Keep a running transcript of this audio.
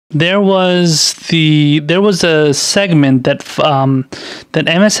There was a segment that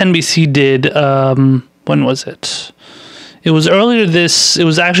MSNBC did. When was it? It was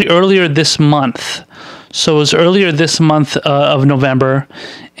actually earlier this month. So it was earlier this month of November,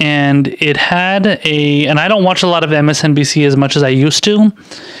 and it had and I don't watch a lot of MSNBC as much as I used to,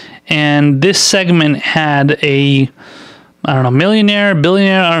 and this segment had I don't know, millionaire,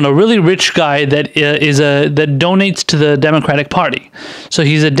 billionaire, I don't know, really rich guy that that donates to the Democratic Party. So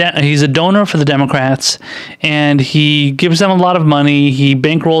he's a donor for the Democrats, and he gives them a lot of money. He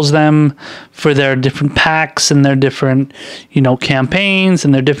bankrolls them for their different PACs and their different, campaigns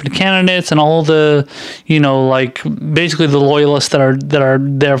and their different candidates and all the, like basically the loyalists that are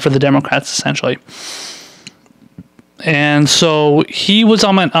there for the Democrats essentially. And so he was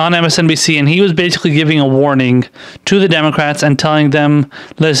on MSNBC, and he was basically giving a warning to the Democrats and telling them,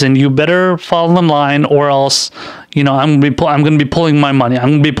 "Listen, you better follow the line, or else, I'm going to be pulling my money. I'm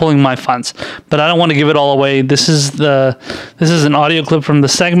going to be pulling my funds." But I don't want to give it all away. This is an audio clip from the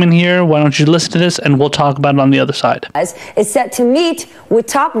segment here. Why don't you listen to this, and we'll talk about it on the other side. Is set to meet with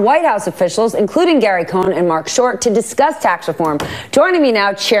top White House officials, including Gary Cohn and Mark Short, to discuss tax reform. Joining me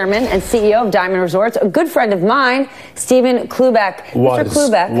now, Chairman and CEO of Diamond Resorts, a good friend of mine, Stephen Klubeck. Mr.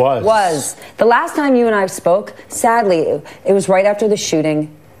 Klubeck was. The last time you and I spoke, sadly, it was right after the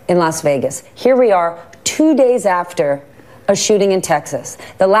shooting in Las Vegas. Here we are, 2 days after a shooting in Texas.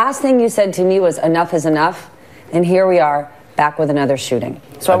 The last thing you said to me was enough is enough, and here we are back with another shooting.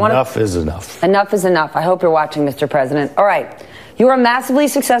 So enough is enough. Enough is enough. I hope you're watching, Mr. President. All right. You're a massively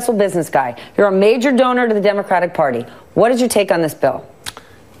successful business guy. You're a major donor to the Democratic Party. What is your take on this bill?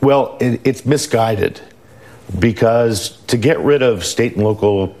 Well, it's misguided, because to get rid of state and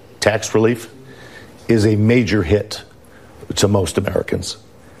local tax relief is a major hit to most Americans.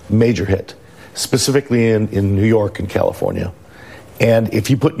 Major hit. Specifically in New York and California. And if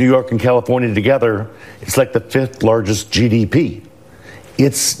you put New York and California together, it's like the 5th largest GDP.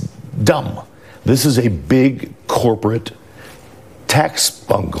 It's dumb. This is a big corporate tax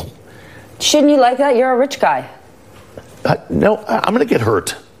bungle. Shouldn't you like that? You're a rich guy. No, I'm going to get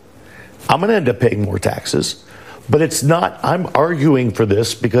hurt. I'm going to end up paying more taxes. But it's not, I'm arguing for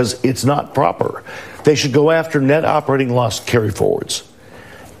this because it's not proper. They should go after net operating loss carry forwards.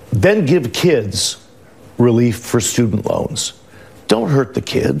 Then give kids relief for student loans. Don't hurt the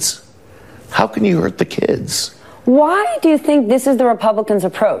kids. How can you hurt the kids? Why do you think this is the Republicans'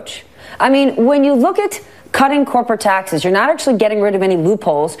 approach? I mean, when you look at cutting corporate taxes, you're not actually getting rid of any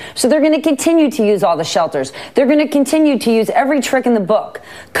loopholes, so they're going to continue to use all the shelters. They're going to continue to use every trick in the book.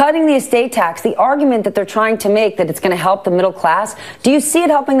 Cutting the estate tax, the argument that they're trying to make that it's going to help the middle class, do you see it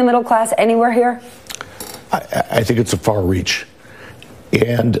helping the middle class anywhere here? I think it's a far reach.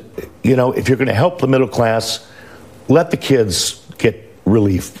 And, if you're going to help the middle class, let the kids get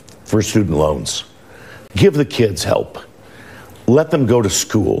relief for student loans. Give the kids help. Let them go to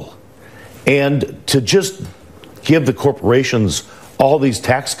school. And to just give the corporations all these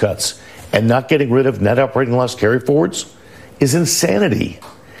tax cuts and not getting rid of net operating loss carry forwards is insanity.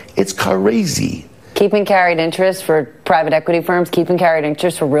 It's crazy. Keeping carried interest for private equity firms, keeping carried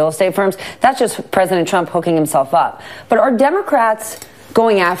interest for real estate firms, that's just President Trump hooking himself up. But are Democrats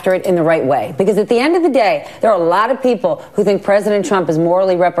going after it in the right way? Because at the end of the day, there are a lot of people who think President Trump is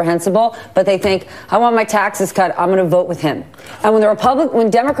morally reprehensible, but they think, I want my taxes cut, I'm going to vote with him. And when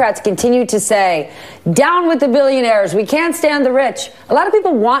Democrats continue to say, down with the billionaires, we can't stand the rich, a lot of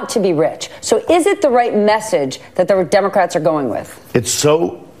people want to be rich. So is it the right message that the Democrats are going with? It's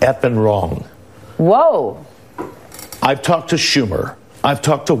so effing wrong. Whoa. I've talked to Schumer. I've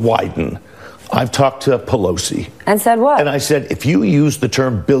talked to Wyden. I've talked to Pelosi. And said what? And I said, if you use the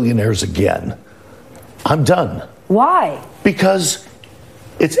term billionaires again, I'm done. Why? Because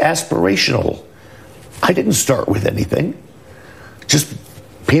it's aspirational. I didn't start with anything. Just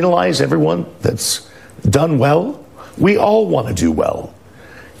penalize everyone that's done well. We all want to do well.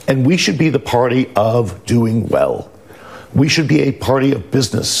 And we should be the party of doing well. We should be a party of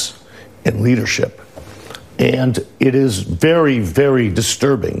business and leadership. And it is very, very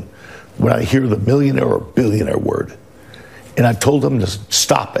disturbing when I hear the millionaire or billionaire word. And I've told them to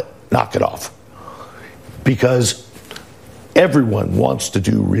stop it, knock it off. Because everyone wants to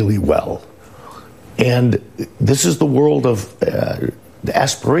do really well. And this is the world of the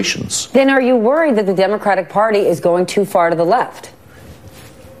aspirations. Then are you worried that the Democratic Party is going too far to the left?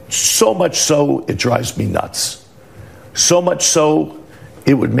 So much so, it drives me nuts. So much so,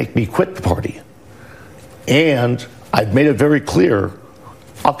 it would make me quit the party. And I've made it very clear,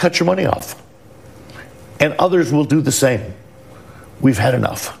 I'll cut your money off. And others will do the same. We've had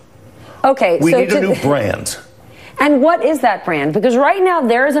enough. Okay. We need a new brand. And what is that brand? Because right now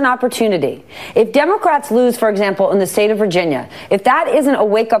there is an opportunity. If Democrats lose, for example, in the state of Virginia, if that isn't a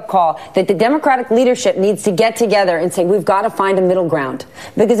wake-up call that the Democratic leadership needs to get together and say, we've got to find a middle ground.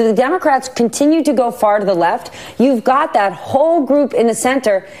 Because if the Democrats continue to go far to the left, you've got that whole group in the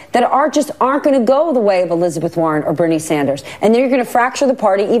center that aren't going to go the way of Elizabeth Warren or Bernie Sanders. And then you're going to fracture the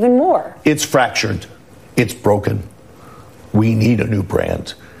party even more. It's fractured. It's broken. We need a new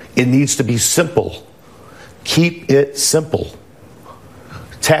brand. It needs to be simple. Keep it simple.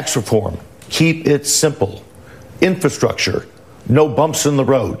 Tax reform, keep it simple. Infrastructure, no bumps in the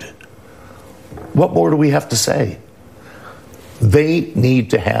road. What more do we have to say? They need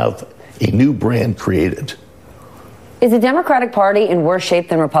to have a new brand created. Is the Democratic Party in worse shape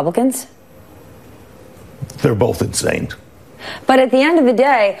than Republicans? They're both insane. But at the end of the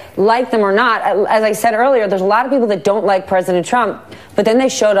day, like them or not, as I said earlier, there's a lot of people that don't like President Trump, but then they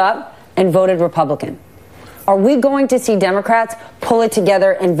showed up and voted Republican. Are we going to see Democrats pull it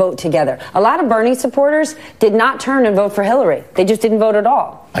together and vote together? A lot of Bernie supporters did not turn and vote for Hillary. They just didn't vote at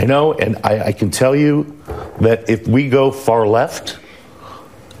all. I know, and I can tell you that if we go far left,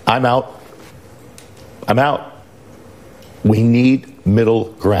 I'm out. I'm out. We need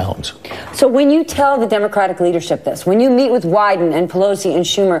middle ground. So when you tell the Democratic leadership this, when you meet with Wyden and Pelosi and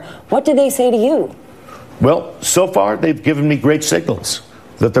Schumer, what do they say to you? Well, so far they've given me great signals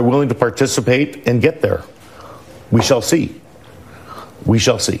that they're willing to participate and get there. We shall see. We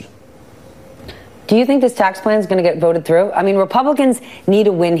shall see. Do you think this tax plan is going to get voted through? I mean, Republicans need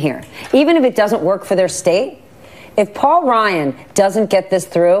a win here. Even if it doesn't work for their state, if Paul Ryan doesn't get this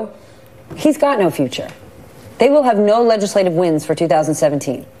through, he's got no future. They will have no legislative wins for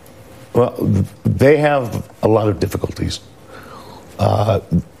 2017. Well, they have a lot of difficulties.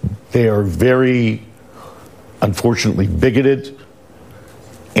 They are very, unfortunately, bigoted,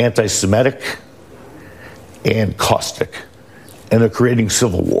 anti-Semitic, and caustic. And they're creating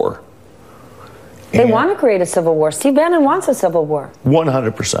civil war. They want to create a civil war. Steve Bannon wants a civil war.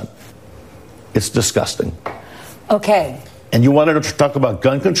 100%. It's disgusting. Okay. And you wanted to talk about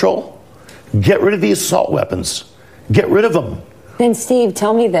gun control? Get rid of the assault weapons. Get rid of them. Then, Steve,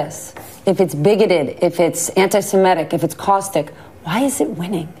 tell me this. If it's bigoted, if it's anti-Semitic, if it's caustic, why is it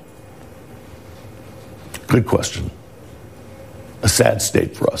winning? Good question. A sad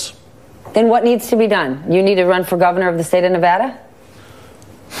state for us. Then what needs to be done? You need to run for governor of the state of Nevada?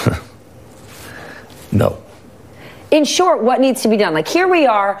 No. In short, what needs to be done? Like, here we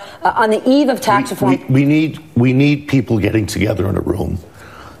are on the eve of tax reform. We need people getting together in a room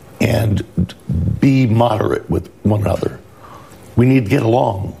and be moderate with one another. We need to get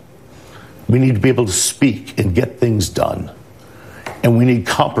along. We need to be able to speak and get things done. And we need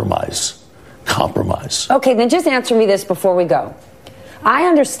compromise. Compromise. Okay, then just answer me this before we go. I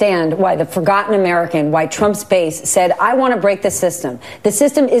understand why the forgotten American, why Trump's base said, I want to break the system. The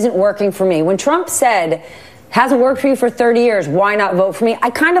system isn't working for me. When Trump said, hasn't worked for you for 30 years, why not vote for me?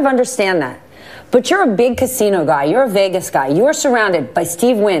 I kind of understand that. But you're a big casino guy. You're a Vegas guy. You're surrounded by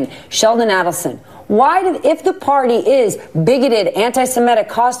Steve Wynn, Sheldon Adelson. If the party is bigoted, anti-Semitic,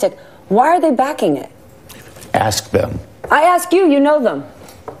 caustic, why are they backing it? Ask them. I ask you, you know them.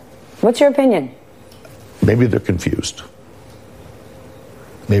 What's your opinion? Maybe they're confused.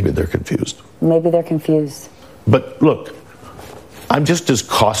 Maybe they're confused. Maybe they're confused. But look, I'm just as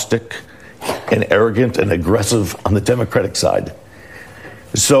caustic and arrogant and aggressive on the Democratic side.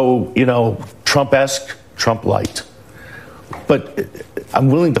 So, Trump-esque, Trump-light. But I'm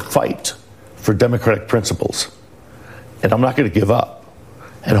willing to fight for democratic principles. And I'm not going to give up.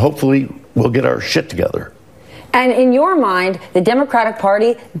 And hopefully we'll get our shit together. And in your mind, the Democratic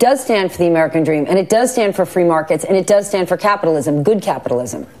Party does stand for the American dream, and it does stand for free markets, and it does stand for capitalism, good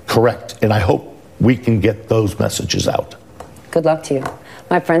capitalism. Correct. And I hope we can get those messages out. Good luck to you.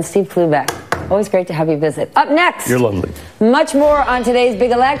 My friend Steve Klubeck. Always great to have you visit. Up next. You're lovely. Much more on today's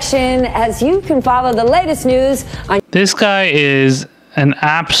big election as you can follow the latest news on. This guy is an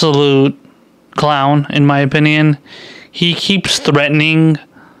absolute clown, in my opinion. He keeps threatening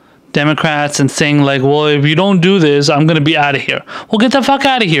Democrats and saying like, well, if you don't do this, I'm going to be out of here. Well, get the fuck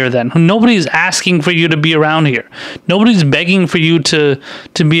out of here then. Nobody's asking for you to be around here. Nobody's begging for you to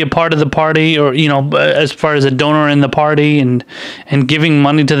be a part of the party or, as far as a donor in the party and giving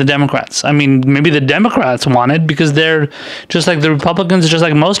money to the Democrats. I mean, maybe the Democrats want it because they're just like the Republicans, just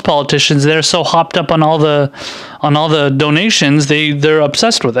like most politicians, they're so hopped up on all the donations, they're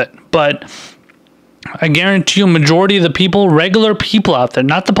obsessed with it. But I guarantee you, majority of the people, regular people out there,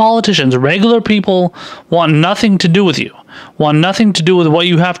 not the politicians, regular people want nothing to do with you. want nothing to do with what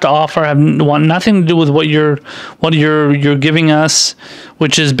you have to offer, want nothing to do with what you're giving us,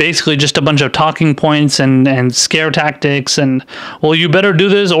 which is basically just a bunch of talking points and scare tactics and, well, you better do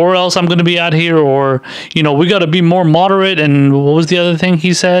this or else I'm going to be out here, or, you know, we got to be more moderate. And what was the other thing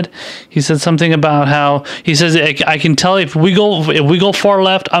he said? He said something about how, he says, I can tell if we go far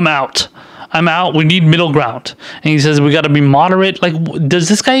left, I'm out. We need middle ground. And he says we got to be moderate. Like, does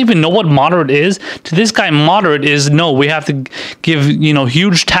this guy even know what moderate is? To this guy, moderate is, no, we have to give, you know,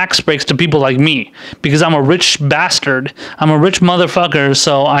 huge tax breaks to people like me because I'm a rich bastard. I'm a rich motherfucker.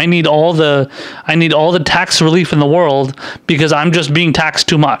 So I need all the tax relief in the world because I'm just being taxed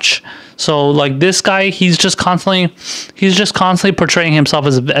too much. So like this guy, he's just constantly portraying himself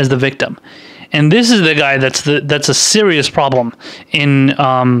as the victim. And this is the guy that's a serious problem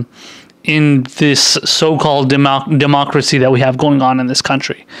in this so-called democracy that we have going on in this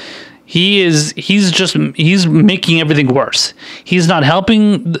country. He's making everything worse. He's not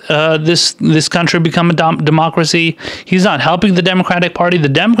helping this country become a democracy. He's not helping the Democratic Party. The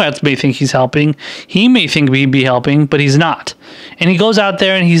Democrats may think he's helping. He may think he'd be helping, but he's not. And he goes out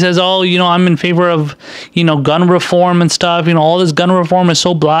there and he says, "Oh, you know, I'm in favor of, you know, gun reform and stuff. You know, all this gun reform is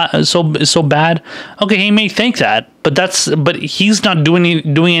so bad." Okay, he may think that, but he's not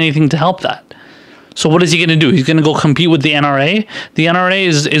doing anything to help that. So what is he going to do? He's going to go compete with the NRA. The NRA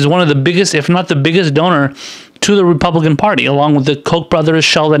is one of the biggest, if not the biggest donor to the Republican Party, along with the Koch brothers,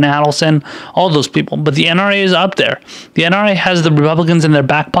 Sheldon Adelson, all those people. But the NRA is up there. The NRA has the Republicans in their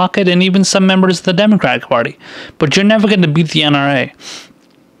back pocket and even some members of the Democratic Party. But you're never going to beat the NRA.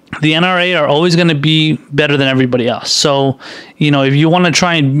 The NRA are always going to be better than everybody else. So, you know, if you want to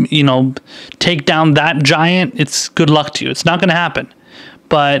try and, you know, take down that giant, it's good luck to you. It's not going to happen.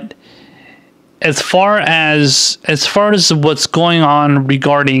 But as far as what's going on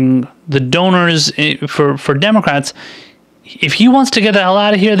regarding the donors for Democrats, if he wants to get the hell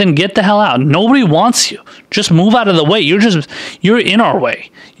out of here, then get the hell out. Nobody wants you. Just move out of the way. You're in our way.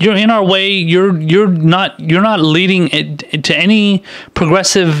 You're in our way. You're not leading it to any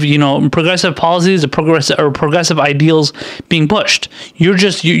progressive policies or progressive ideals being pushed. You're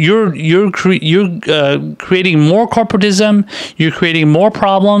creating more corporatism. You're creating more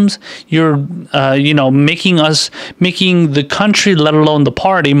problems. You're making the country, let alone the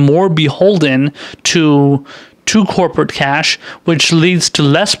party, more beholden to corporate cash, which leads to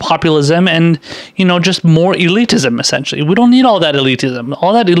less populism and, you know, just more elitism, essentially. We don't need all that elitism.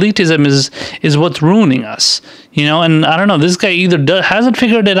 All that elitism is what's ruining us, you know. And I don't know, this guy either hasn't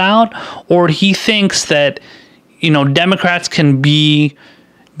figured it out, or he thinks that, you know, Democrats can be,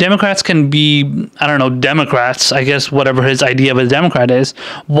 I don't know, Democrats, I guess, whatever his idea of a Democrat is,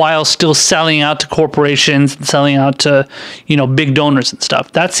 while still selling out to corporations and selling out to, you know, big donors and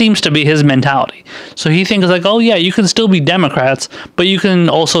stuff. That seems to be his mentality. So he thinks like, oh yeah, you can still be Democrats, but you can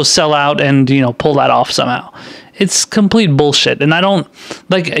also sell out and, you know, pull that off somehow. It's complete bullshit. And I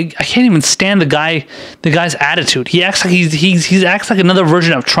can't even stand the guy's attitude. He acts like he acts like another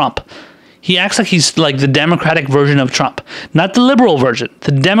version of Trump. He acts like he's like the Democratic version of Trump. Not the liberal version,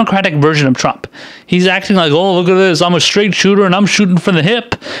 the Democratic version of Trump. He's acting like, oh, look at this, I'm a straight shooter and I'm shooting from the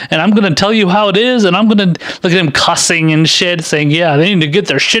hip and I'm going to tell you how it is, and I'm going to look at him cussing and shit, saying, yeah, they need to get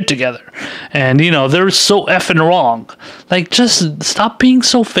their shit together. And, you know, they're so effing wrong. Like, just stop being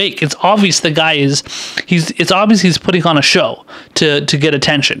so fake. It's obvious the guy it's obvious he's putting on a show to get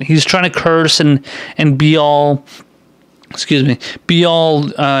attention. He's trying to curse and be all... be all,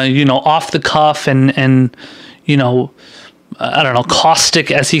 you know, off the cuff and you know, I don't know,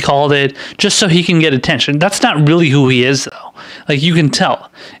 caustic, as he called it, just so he can get attention. That's not really who he is, though. Like, you can tell.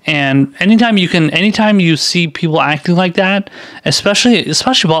 And anytime you see people acting like that, especially these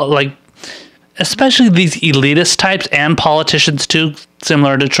elitist types and politicians too,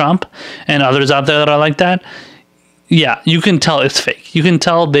 similar to Trump and others out there that are like that, yeah, you can tell it's fake. You can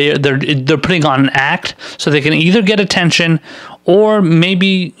tell they're putting on an act so they can either get attention, or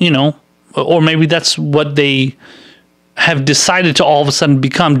maybe, you know, or maybe that's what they have decided to all of a sudden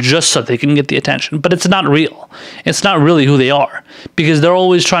become just so they can get the attention. But it's not real. It's not really who they are, because they're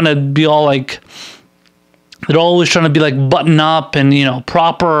always trying to be all like, button up and, you know,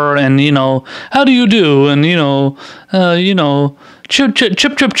 proper and, you know, how do you do, and, you know, chip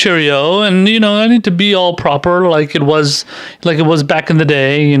cheerio, and, you know, I need to be all proper like it was back in the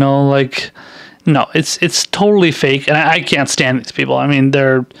day, you know, like, no, it's totally fake, and I can't stand these people. I mean,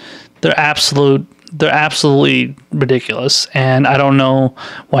 they're absolutely ridiculous, and I don't know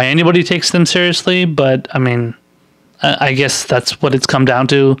why anybody takes them seriously, but I mean, I guess that's what it's come down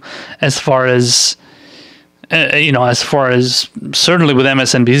to, as far as certainly with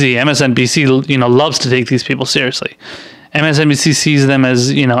MSNBC, you know, loves to take these people seriously. MSNBC sees them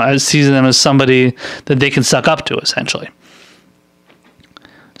as, you know, sees them as somebody that they can suck up to, essentially.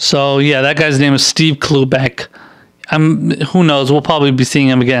 So yeah, that guy's name is Steve Klubeck. Who knows? We'll probably be seeing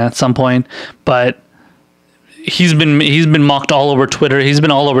him again at some point, but he's been mocked all over Twitter. He's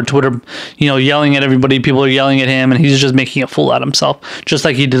been all over Twitter, you know, yelling at everybody. People are yelling at him, and he's just making a fool out of himself, just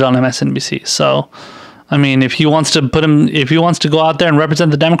like he did on MSNBC. So, I mean, if he wants to go out there and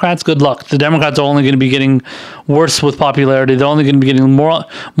represent the Democrats, good luck. The Democrats are only going to be getting worse with popularity. They're only going to be getting more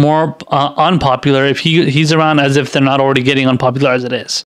unpopular if he's around, as if they're not already getting unpopular as it is.